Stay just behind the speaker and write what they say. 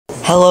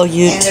Hello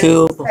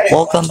YouTube,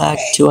 welcome back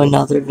to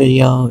another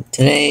video.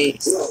 Today,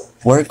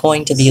 we're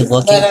going to be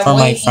looking for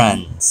my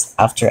friends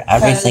after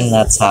everything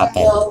that's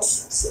happened.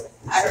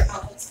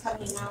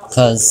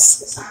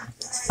 Because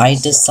I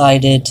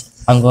decided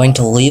I'm going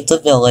to leave the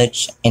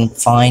village and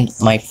find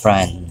my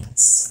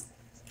friends.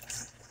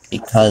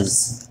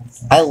 Because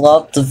I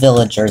love the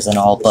villagers and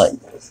all, but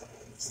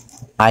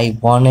I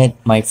wanted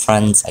my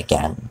friends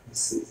again.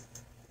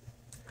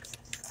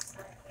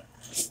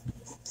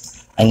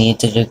 I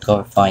needed to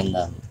go find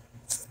them.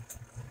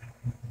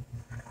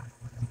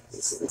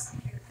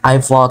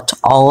 I've walked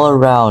all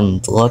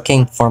around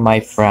looking for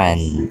my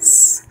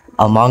friends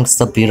amongst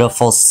the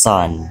beautiful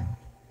sun.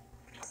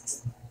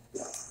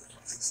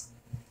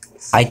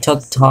 I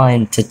took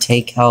time to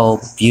take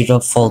how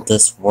beautiful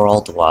this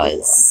world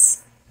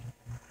was.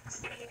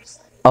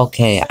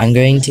 Okay, I'm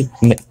going to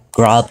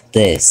grab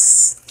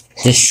this.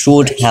 This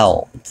should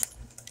help.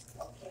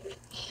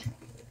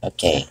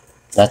 Okay,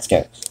 let's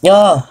go.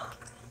 Yeah!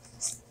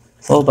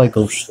 Oh my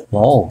gosh,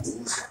 whoa.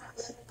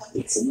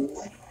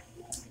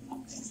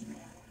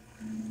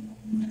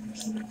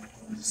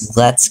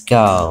 Let's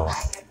go.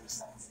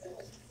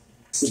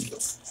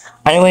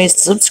 Anyways,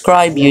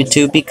 subscribe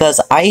YouTube because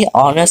I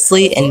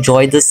honestly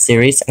enjoyed this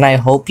series and I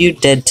hope you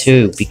did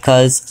too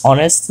because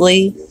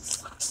honestly,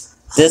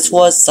 this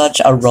was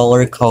such a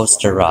roller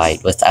coaster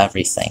ride with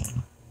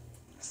everything.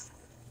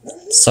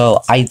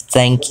 So I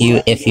thank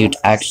you if you'd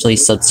actually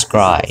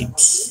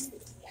subscribed.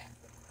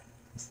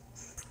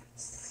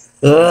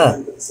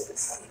 Ugh.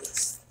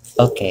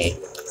 Okay,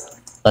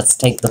 let's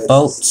take the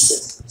boat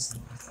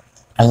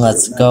and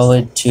let's go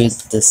into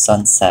the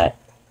sunset.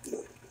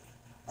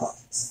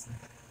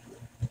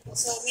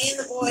 So me and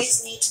the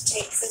boys need to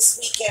take this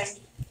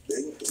weekend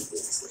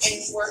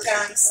and work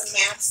on some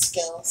math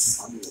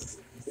skills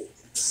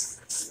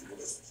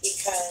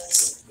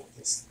because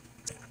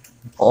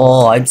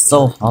Oh, I'm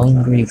so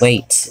hungry.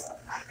 Wait.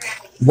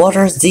 What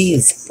are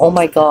these? Oh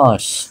my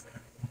gosh.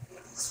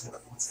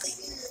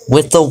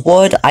 With the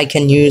wood, I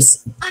can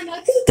use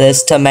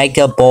this to make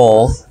a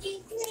bowl.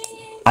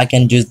 I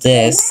can do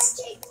this.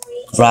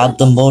 Grab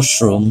the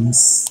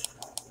mushrooms.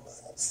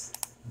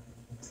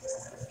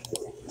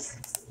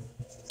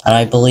 And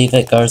I believe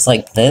it goes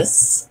like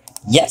this.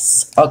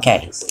 Yes,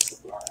 okay.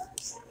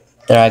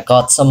 There, I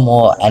got some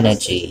more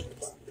energy.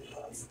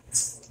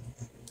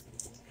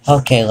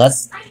 Okay,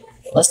 let's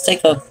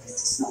take a...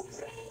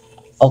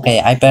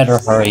 Okay, I better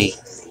hurry.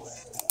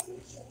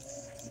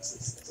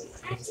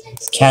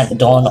 Can't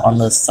dawn on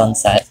the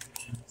sunset.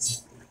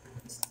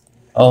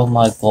 Oh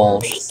my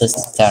gosh, this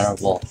is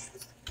terrible.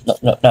 No.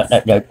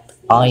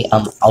 I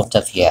am out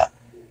of here.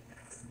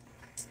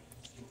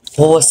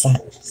 What was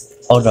that?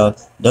 Oh no,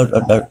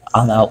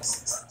 I'm out.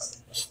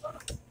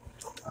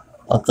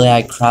 Luckily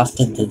I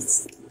crafted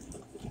this.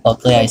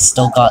 Luckily I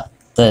still got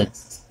the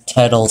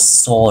turtle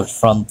sword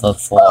from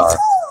before.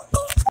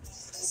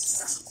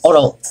 Oh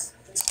no.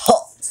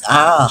 Oh,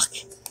 ah.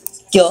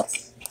 Yuck.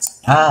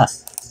 Ah.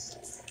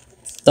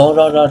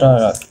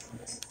 No.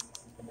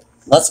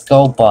 Let's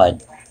go,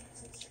 bud.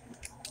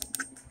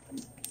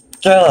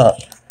 Duh.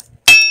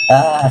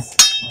 Ah.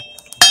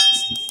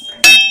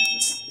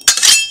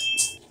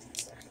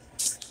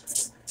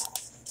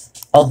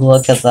 Oh,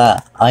 look at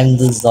that. I'm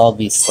the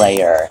zombie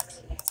slayer.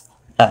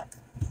 Ah.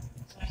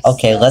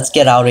 Okay, let's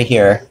get out of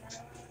here.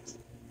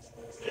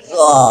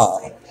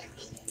 Oh.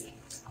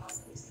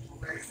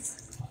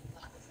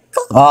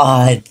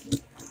 God.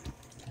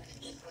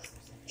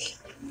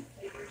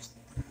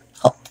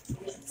 Oh.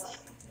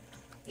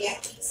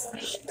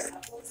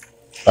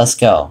 Let's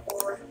go.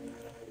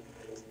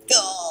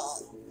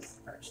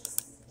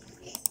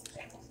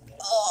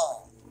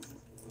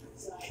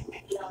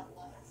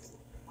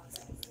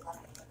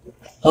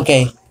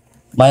 Okay,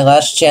 my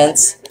last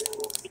chance.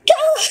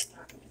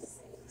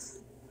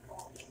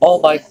 Oh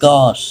my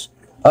gosh.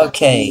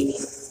 Okay,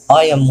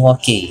 I am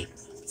lucky.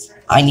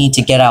 I need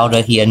to get out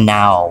of here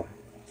now.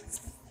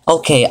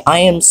 Okay, I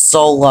am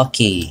so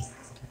lucky.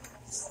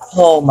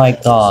 Oh my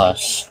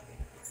gosh.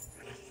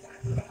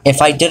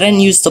 If I didn't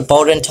use the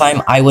boat in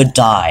time, I would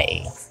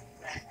die.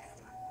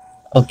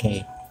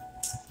 Okay.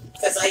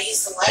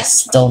 I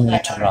still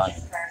need to run.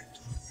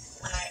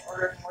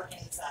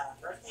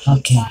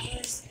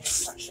 Okay.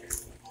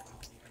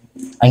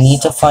 I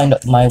need to find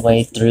my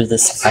way through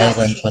this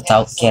island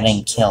without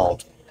getting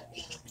killed.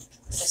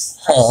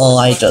 Oh,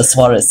 I just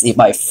want to see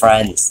my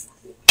friends.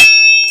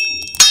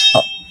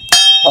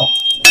 Oh,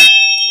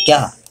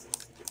 yeah.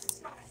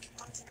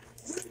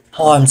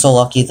 Oh, I'm so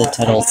lucky the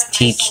turtles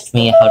teach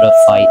me how to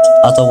fight.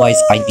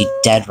 Otherwise, I'd be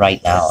dead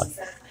right now.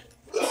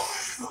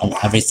 And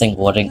everything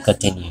wouldn't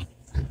continue.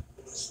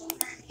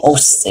 Oh,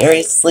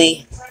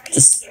 seriously?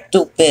 The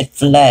stupid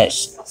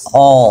flesh.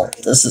 Oh,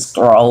 this is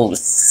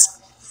gross.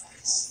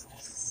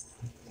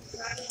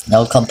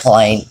 No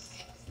complaint.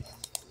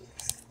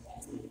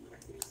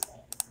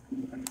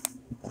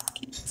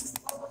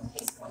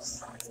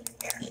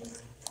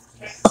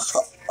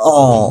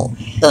 Oh,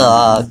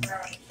 ugh.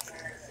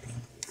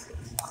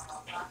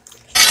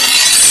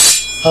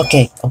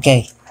 Okay.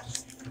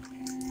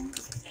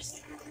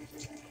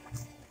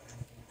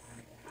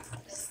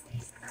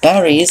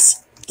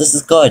 Berries? This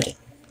is good.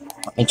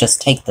 Let me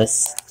just take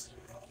this.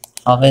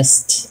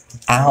 Harvest.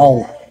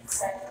 Ow.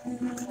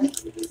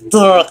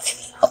 Ugh.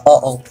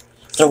 Uh-oh.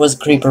 There was a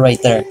creeper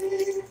right there.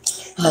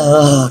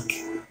 Ugh.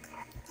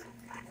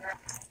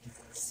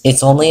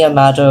 It's only a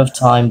matter of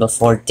time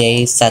before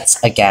day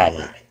sets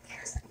again.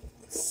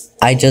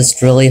 I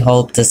just really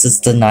hope this is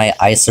the night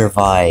I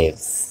survive.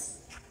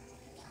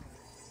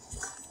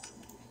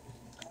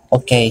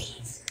 Okay.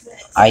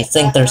 I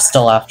think they're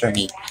still after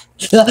me.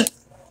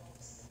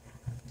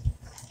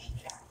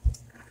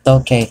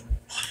 Okay.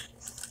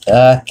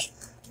 Ugh.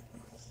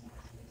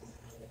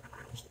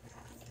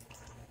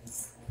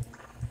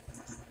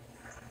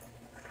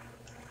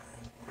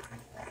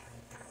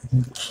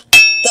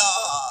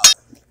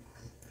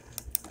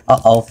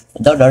 Uh-oh.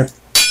 No.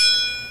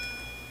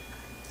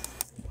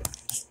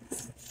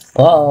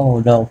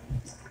 Oh, no.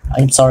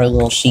 I'm sorry,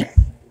 little sheep.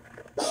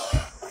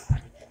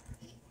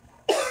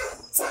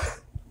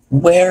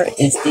 Where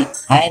is the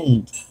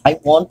end? I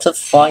want to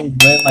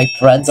find where my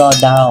friends are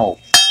now.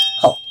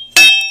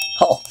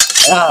 Oh,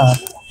 ah.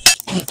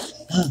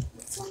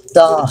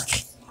 Doc.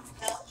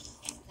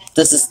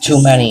 This is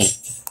too many.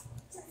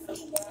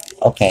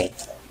 Okay.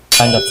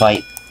 Time to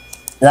fight.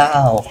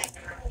 Now.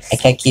 I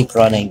can't keep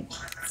running.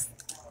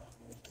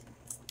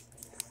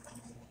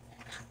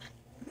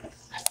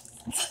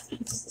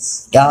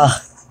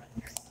 Ah.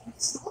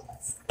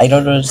 I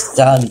don't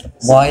understand.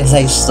 Why is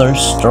I so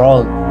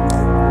strong?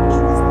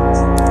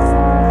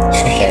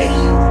 Okay.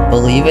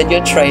 Believe in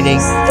your training.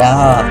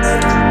 Ah.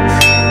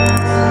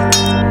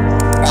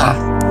 Ah.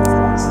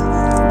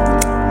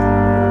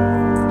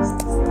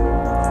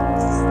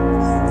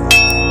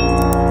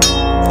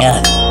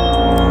 Yeah.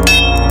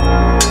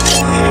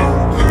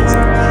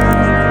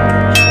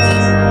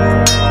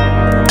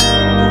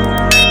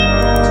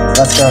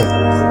 Let's go.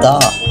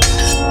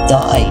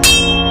 Die.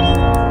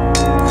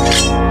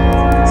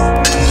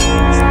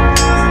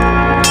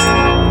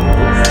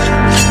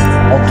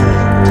 Okay.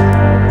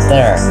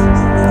 There.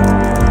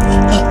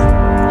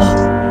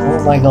 Oh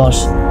my gosh.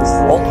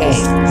 Okay.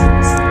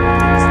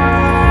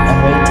 I'm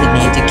going to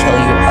need to kill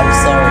you. I'm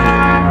sorry.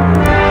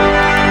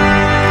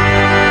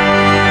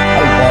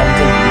 I want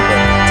to leave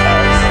it.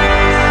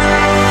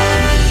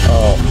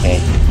 Oh, okay.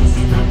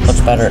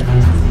 Much better.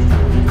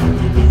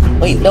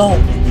 Wait, no!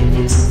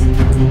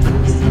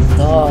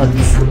 Dog.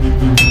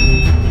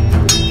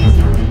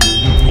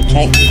 I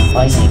can't keep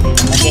fighting.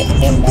 If I get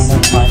hit one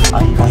more time,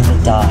 I'm going to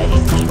die.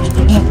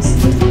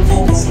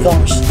 Oh my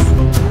gosh.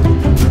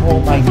 Oh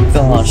my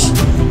gosh.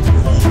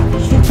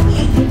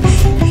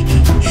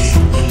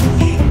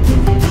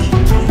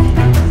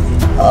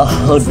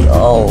 Oh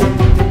no.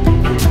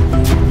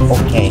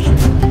 Okay.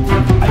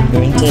 I'm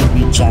going to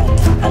regen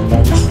and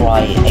then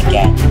try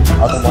again.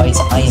 Otherwise,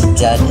 I am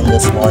dead in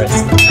this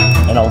forest.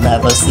 And I'll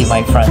never see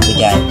my friends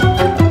again.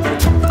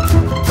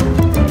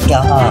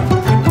 God.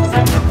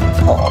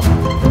 Oh.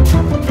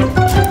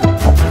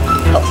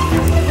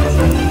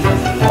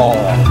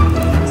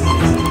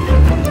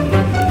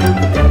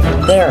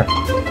 There!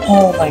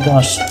 Oh my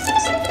gosh!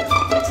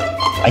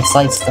 I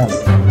sliced them.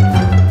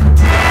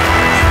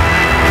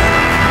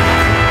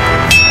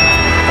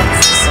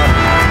 That's the sun.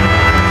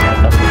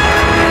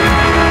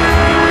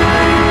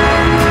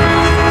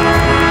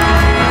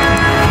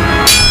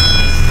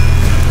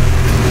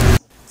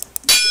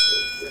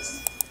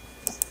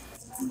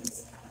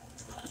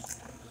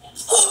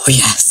 Oh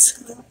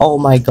yes! Oh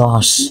my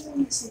gosh!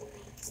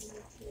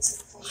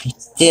 I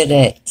did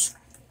it!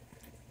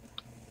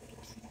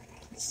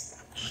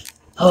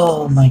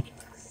 Oh my...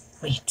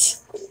 Wait.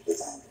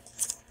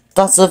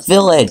 That's a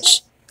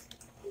village!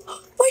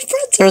 My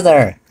friends are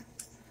there!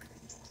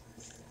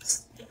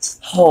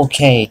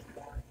 Okay.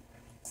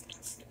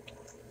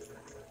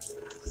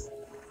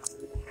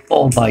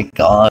 Oh my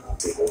god.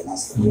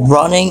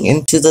 Running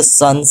into the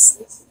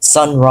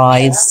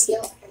sunrise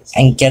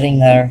and getting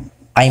there,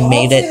 I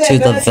made it to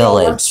the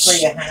village.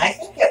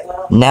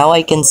 Now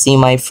I can see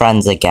my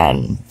friends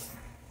again.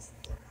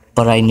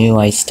 But I knew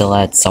I still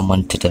had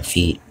someone to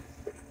defeat.